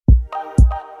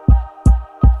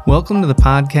Welcome to the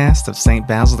podcast of St.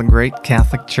 Basil the Great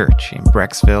Catholic Church in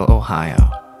Brecksville, Ohio,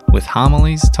 with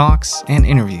homilies, talks, and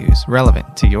interviews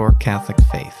relevant to your Catholic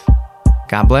faith.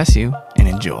 God bless you and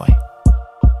enjoy.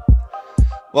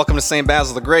 Welcome to St.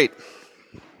 Basil the Great.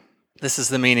 This is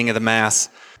the meaning of the Mass.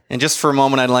 And just for a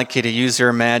moment, I'd like you to use your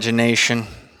imagination.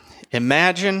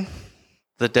 Imagine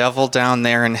the devil down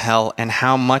there in hell and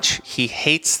how much he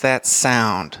hates that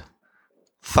sound.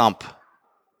 Thump,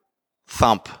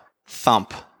 thump,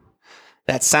 thump.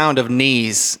 That sound of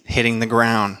knees hitting the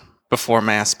ground before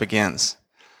Mass begins.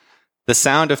 The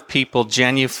sound of people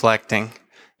genuflecting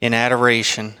in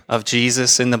adoration of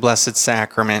Jesus in the Blessed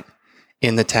Sacrament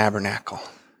in the tabernacle.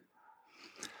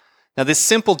 Now, this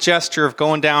simple gesture of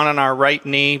going down on our right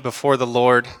knee before the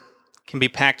Lord can be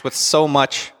packed with so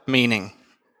much meaning.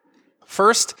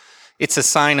 First, it's a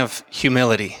sign of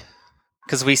humility,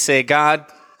 because we say, God,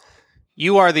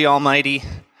 you are the Almighty,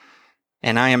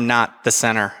 and I am not the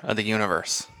center of the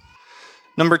universe.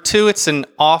 Number two, it's an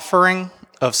offering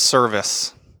of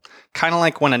service, kind of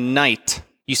like when a knight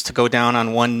used to go down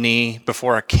on one knee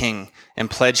before a king and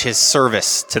pledge his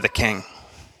service to the king.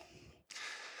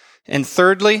 And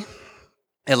thirdly,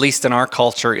 at least in our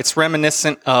culture, it's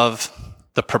reminiscent of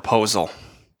the proposal,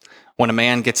 when a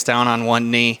man gets down on one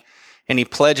knee and he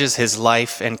pledges his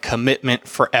life and commitment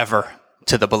forever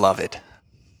to the beloved.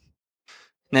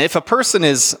 Now, if a person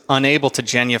is unable to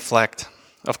genuflect,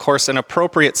 of course, an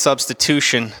appropriate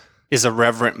substitution is a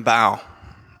reverent bow.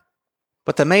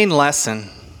 But the main lesson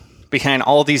behind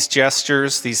all these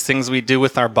gestures, these things we do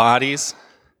with our bodies,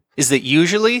 is that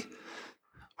usually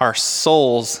our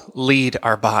souls lead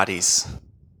our bodies.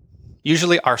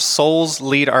 Usually our souls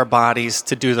lead our bodies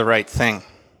to do the right thing.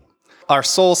 Our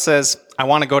soul says, I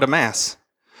want to go to Mass.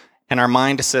 And our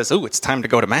mind says, it's time to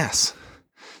go to Mass.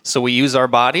 So we use our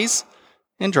bodies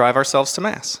and drive ourselves to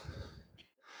Mass.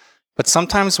 But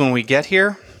sometimes when we get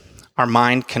here, our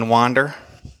mind can wander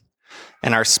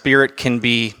and our spirit can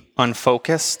be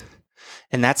unfocused.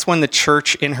 And that's when the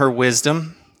Church, in her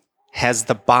wisdom, has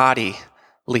the body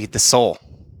lead the soul.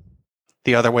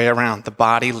 The other way around, the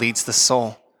body leads the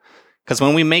soul. Because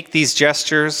when we make these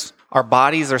gestures, our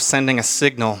bodies are sending a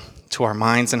signal to our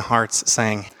minds and hearts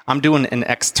saying, I'm doing an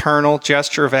external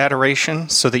gesture of adoration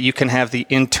so that you can have the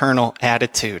internal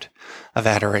attitude of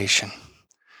adoration.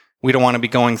 We don't want to be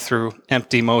going through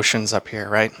empty motions up here,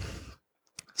 right?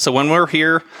 So when we're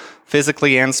here,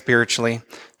 physically and spiritually,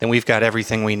 then we've got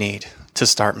everything we need to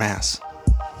start Mass.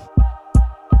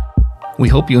 We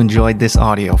hope you enjoyed this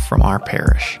audio from our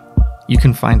parish. You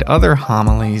can find other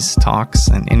homilies, talks,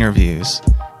 and interviews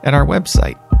at our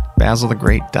website,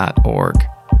 basilthegreat.org,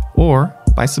 or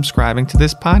by subscribing to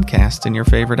this podcast in your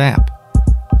favorite app.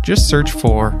 Just search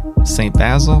for St.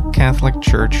 Basil Catholic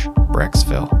Church,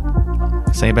 Brecksville.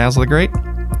 St. Basil the Great,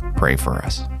 pray for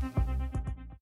us.